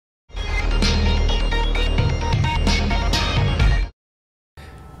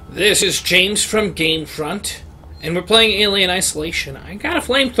This is James from GameFront, and we're playing Alien Isolation. I got a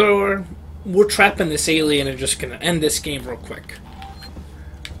flamethrower. We're trapping this alien and just gonna end this game real quick.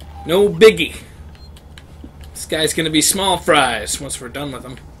 No biggie. This guy's gonna be small fries once we're done with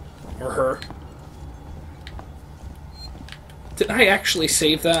him. Or her. Did I actually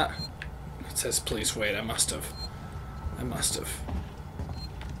save that? It says please wait. I must have.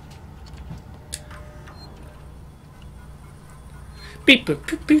 Beep boop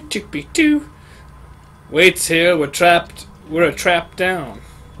boop boop tick beep doo. Waits here, we're trapped down.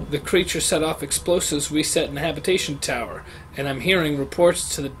 The creature set off explosives we set in the habitation tower, and I'm hearing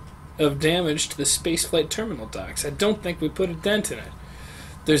reports of damage to the spaceflight terminal docks. I don't think we put a dent in it.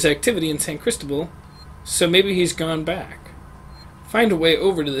 There's activity in San Cristobal, so maybe he's gone back. Find a way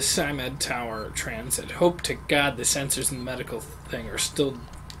over to the SciMed Tower transit. Hope to God the sensors in the medical thing are still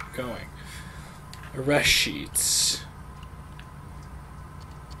going. Arrest sheets.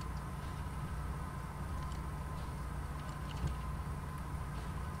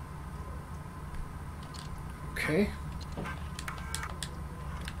 Okay.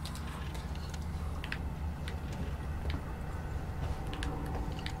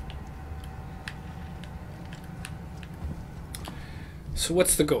 So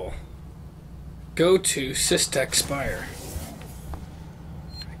what's the goal? Go to Systech Spire.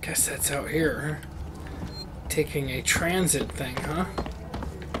 I guess that's out here. Taking a transit thing, huh?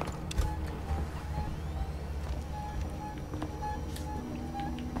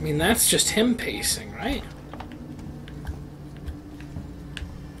 I mean, that's just him pacing, right?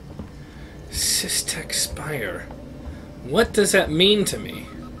 Systech Spire. What does that mean to me?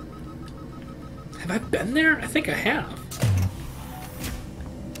 Have I been there? I think I have.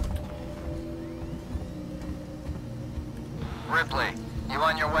 Ripley, you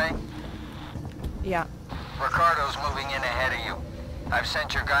on your way? Yeah. Ricardo's moving in ahead of you. I've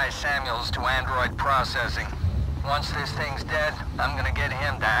sent your guy Samuels to android processing. Once this thing's dead, I'm gonna get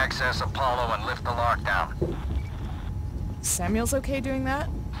him to access Apollo and lift the lockdown. Samuel's okay doing that?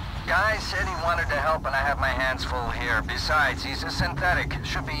 Guy said he wanted to help and I have my hands full here. Besides, he's a synthetic.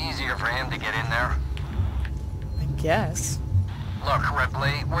 Should be easier for him to get in there. I guess. Look,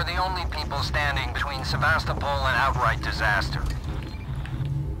 Ripley, we're the only people standing between Sevastopol and outright disaster.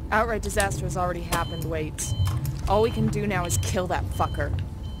 Outright disaster has already happened, Waits. All we can do now is kill that fucker.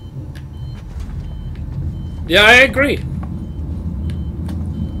 Yeah, I agree.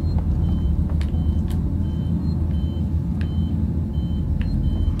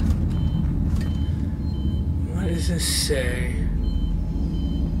 What does this say?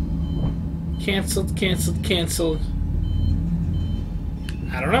 Cancelled, cancelled, cancelled.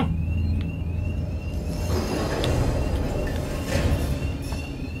 I don't know.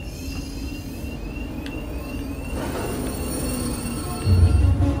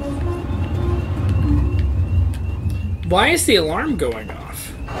 Why is the alarm going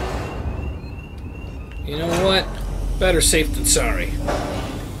off? You know what? Better safe than sorry.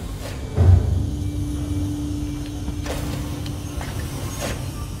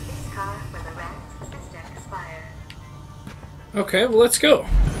 Okay, well, let's go.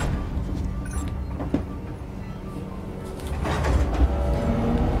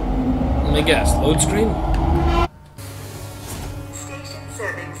 Let me guess. Load screen? Station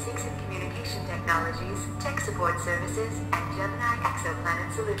serving Seegson Communication Technologies, Tech Support Services, and Gemini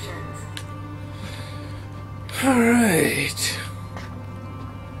Exoplanet Solutions. Alright.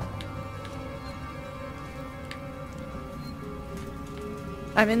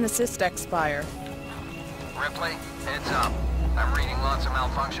 I'm in the Systech Spire. Ripley, heads up. I'm reading lots of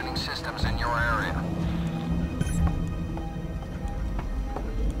malfunctioning systems in your area.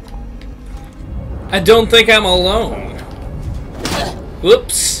 I don't think I'm alone.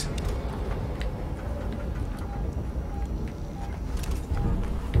 Whoops.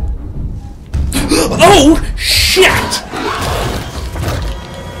 Oh, shit!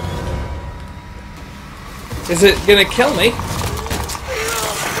 Is it gonna kill me?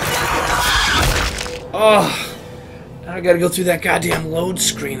 Oh. I gotta go through that goddamn load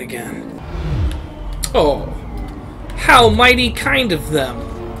screen again. Oh. How mighty kind of them.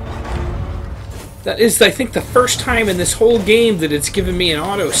 That is, I think, the first time in this whole game that it's given me an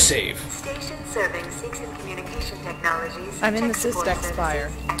autosave. Station serving Seegson Communication Technologies. I'm in the Systech Spire.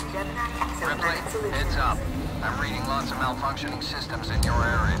 Ripley, heads up. I'm reading lots of malfunctioning systems in your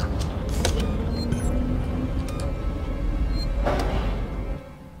area.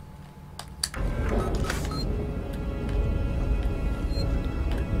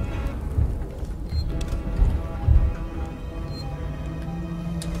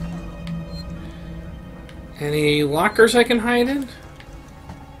 Any lockers I can hide in?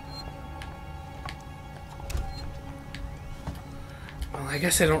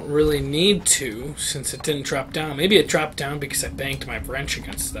 guess I don't really need to, since it didn't drop down. Maybe it dropped down because I banged my wrench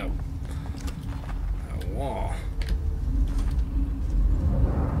against that wall.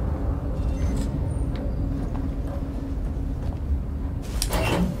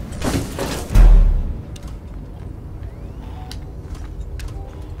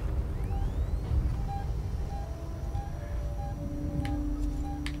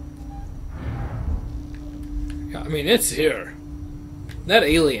 I mean, it's here. That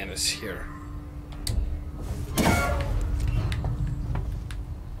alien is here.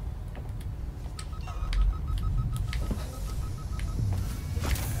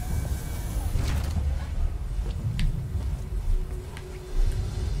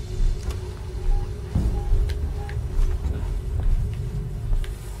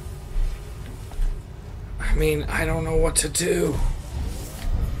 I mean, I don't know what to do.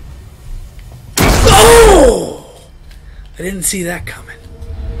 Oh! I didn't see that coming.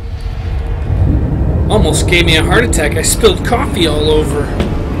 Almost gave me a heart attack. I spilled coffee all over.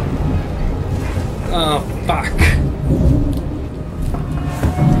 Oh, fuck.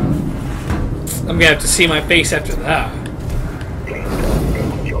 I'm gonna have to see my face after that. Please don't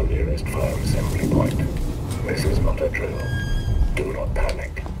go to your nearest fire assembly point. This is not a drill. Do not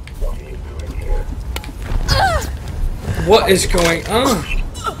panic. What are you doing here? What is going on?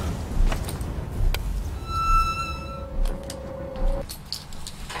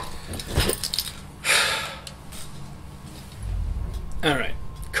 Alright,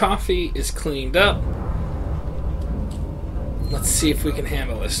 coffee is cleaned up. Let's see if we can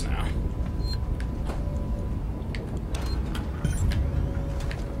handle this now.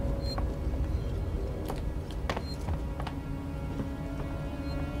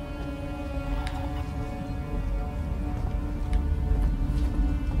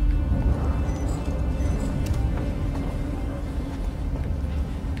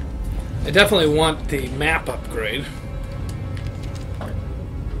 I definitely want the map upgrade.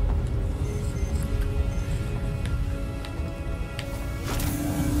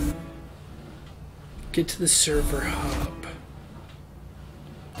 Get to the server hub.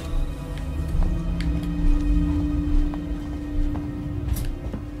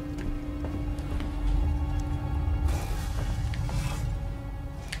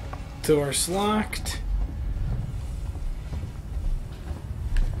 Door's locked.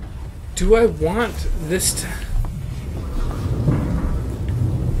 Do I want this to...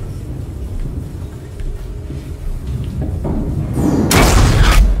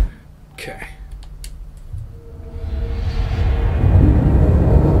 Okay.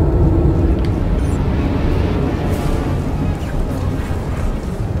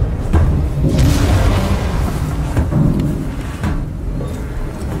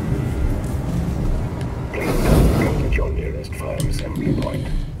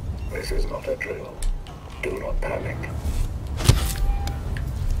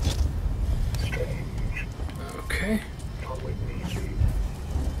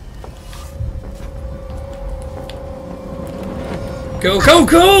 Go, go,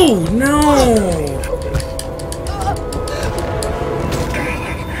 go! No!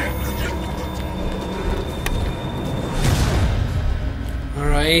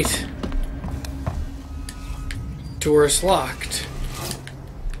 Alright. Door's locked.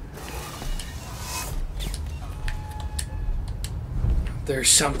 There's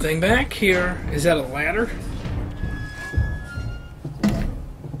something back here. Is that a ladder?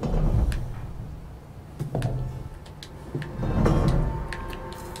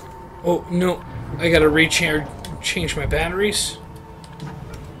 Oh, no. I gotta change my batteries.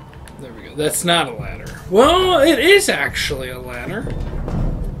 There we go. That's not a ladder. Well, it is actually a ladder.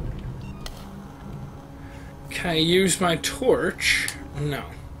 Can I use my torch? No.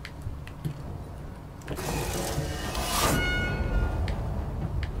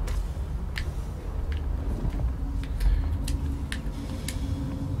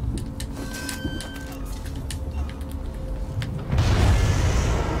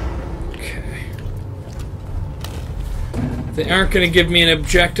 They aren't going to give me an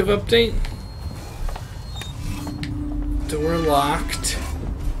objective update. Door locked.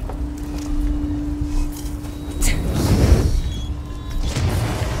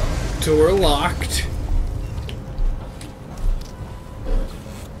 Door locked.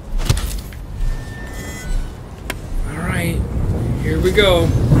 Alright, here we go.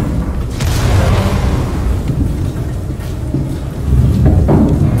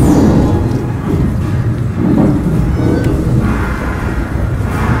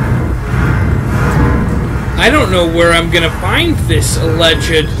 I don't know where I'm gonna find this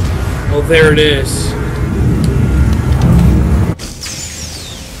alleged... Oh, there it is.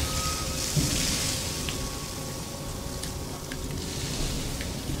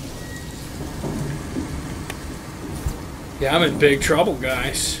 Yeah, I'm in big trouble,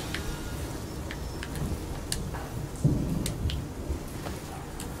 guys.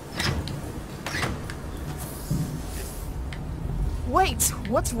 Wait,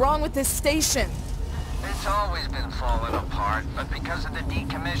 what's wrong with this station? It's always been falling apart, but because of the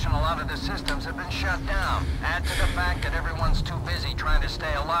decommission, a lot of the systems have been shut down. Add to the fact that everyone's too busy trying to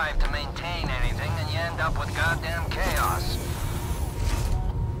stay alive to maintain anything, and you end up with goddamn chaos.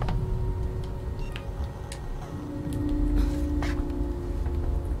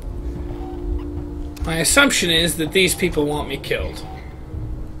 My assumption is that these people want me killed.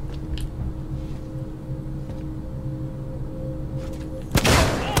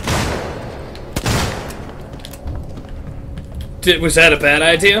 Was that a bad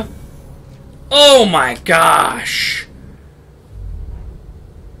idea? Oh my gosh!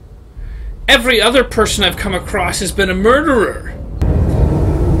 Every other person I've come across has been a murderer.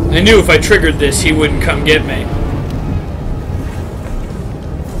 I knew if I triggered this, he wouldn't come get me.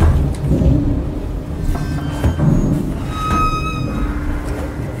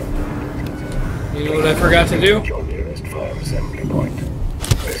 You know what I forgot to do? Your nearest fire assembly point.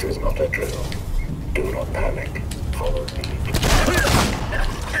 This is not a drill. Do not panic. Follow me.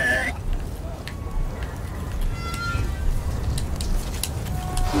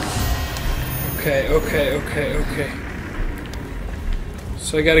 Okay.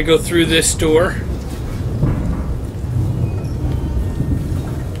 So I gotta go through this door.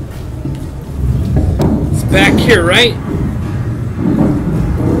 It's back here, right?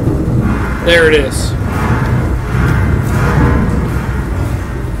 There it is.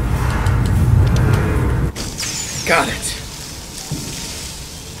 Got it.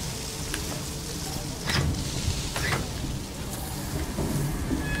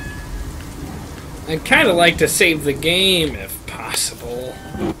 I'd kind of like to save the game if possible.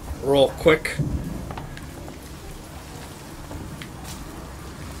 Real quick.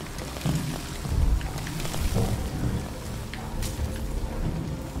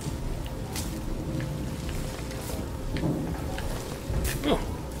 Oh.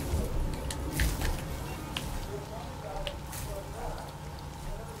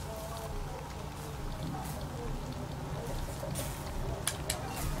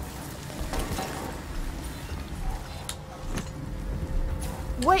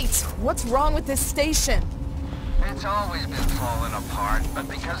 Wait, what's wrong with this station? It's always been falling apart, but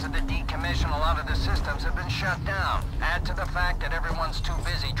because of the decommission, a lot of the systems have been shut down. Add to the fact that everyone's too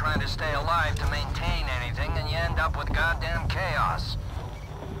busy trying to stay alive to maintain anything, and you end up with goddamn chaos.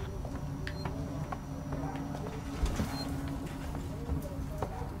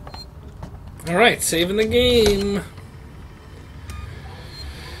 Alright, saving the game.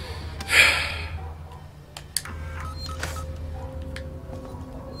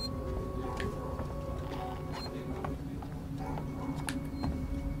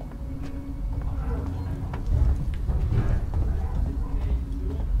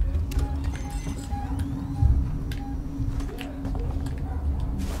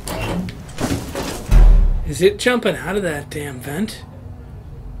 Is it jumping out of that damn vent?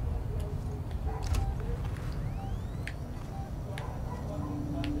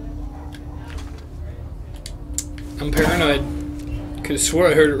 I'm paranoid. Could have swore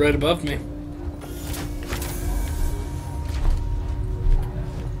I heard it right above me.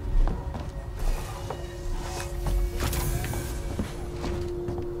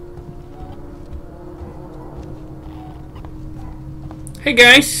 Hey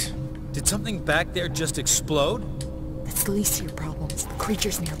guys! Did something back there just explode? That's the least of your problems. The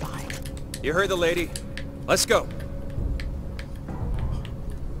creature's nearby. You heard the lady. Let's go.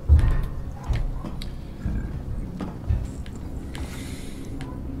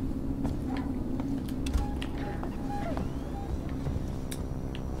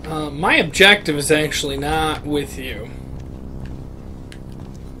 My objective is actually not with you.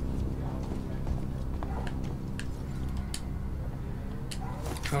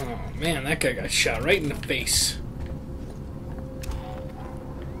 Oh man, that guy got shot right in the face.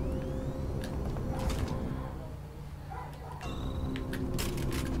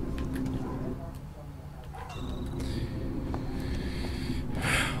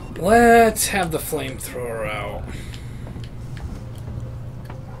 Let's have the flamethrower out.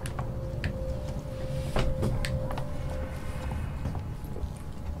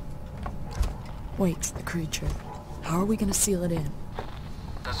 Wait, the creature. How are we gonna seal it in?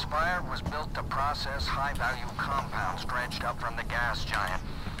 The spire was built to process high-value compounds dredged up from the gas giant.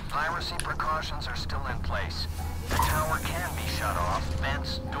 Piracy precautions are still in place. The tower can be shut off,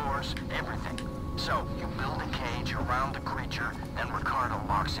 vents, doors, everything. So, you build a cage around the creature, and Ricardo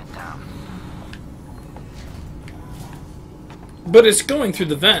locks it down. But it's going through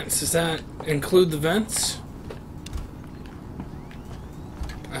the vents. Does that include the vents?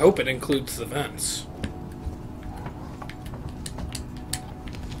 I hope it includes the vents.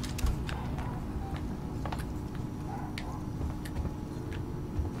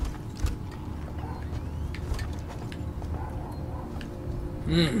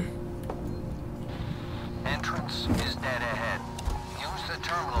 Entrance is dead ahead. Use the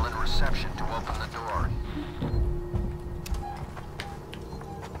terminal in reception to open the door.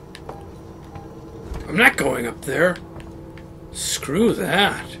 I'm not going up there. Screw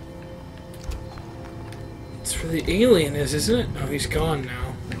that. It's where the alien is, isn't it? Oh, he's gone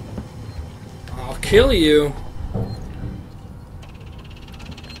now. I'll kill you.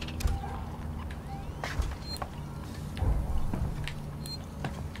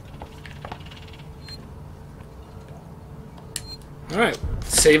 Alright,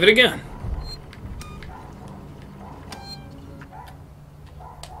 save it again.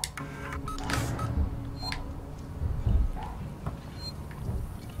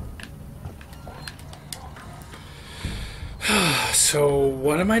 So,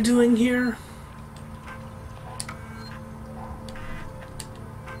 what am I doing here?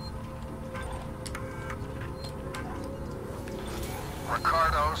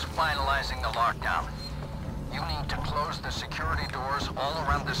 Ricardo's finalizing the lockdown. You need to close the security doors all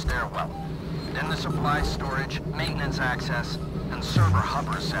around the stairwell. Then the supply storage, maintenance access, and server hub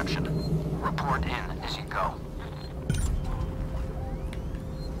reception. Report in as you go.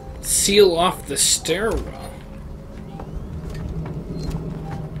 Seal off the stairwell.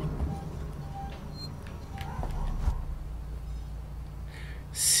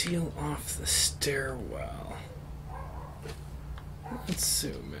 Seal off the stairwell. Let's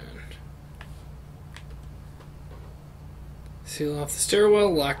zoom in. Seal off the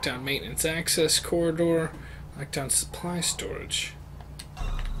stairwell, lock down maintenance access corridor, lock down supply storage.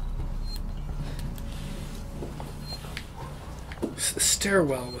 So the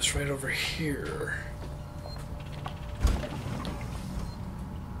stairwell was right over here.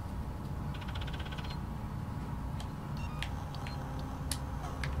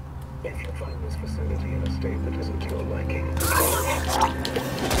 If you find this facility in a state that isn't to your liking,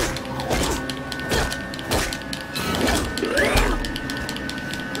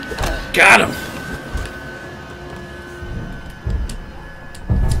 got him!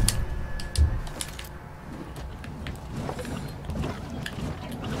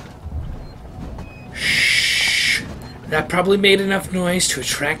 Shh! That probably made enough noise to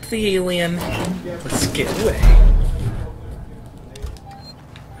attract the alien. Let's get away.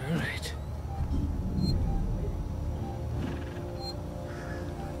 Alright.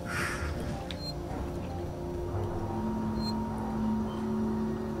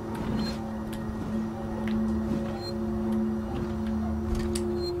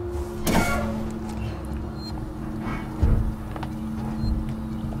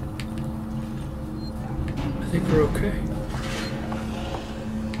 I think we're okay.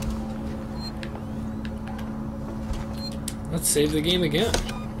 Let's save the game again.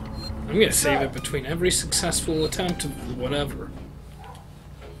 I'm gonna save it between every successful attempt of whatever.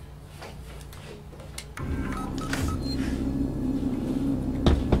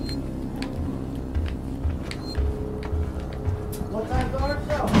 What time's our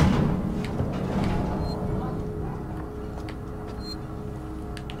show?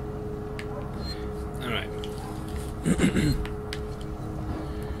 Alright.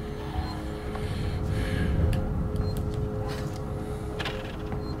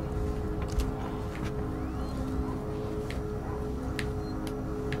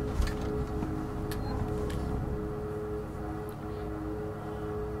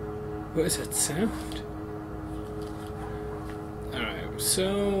 What is that sound? Alright,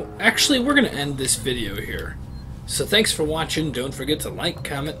 so actually we're going to end this video here. So thanks for watching. Don't forget to like,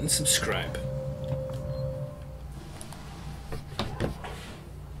 comment, and subscribe.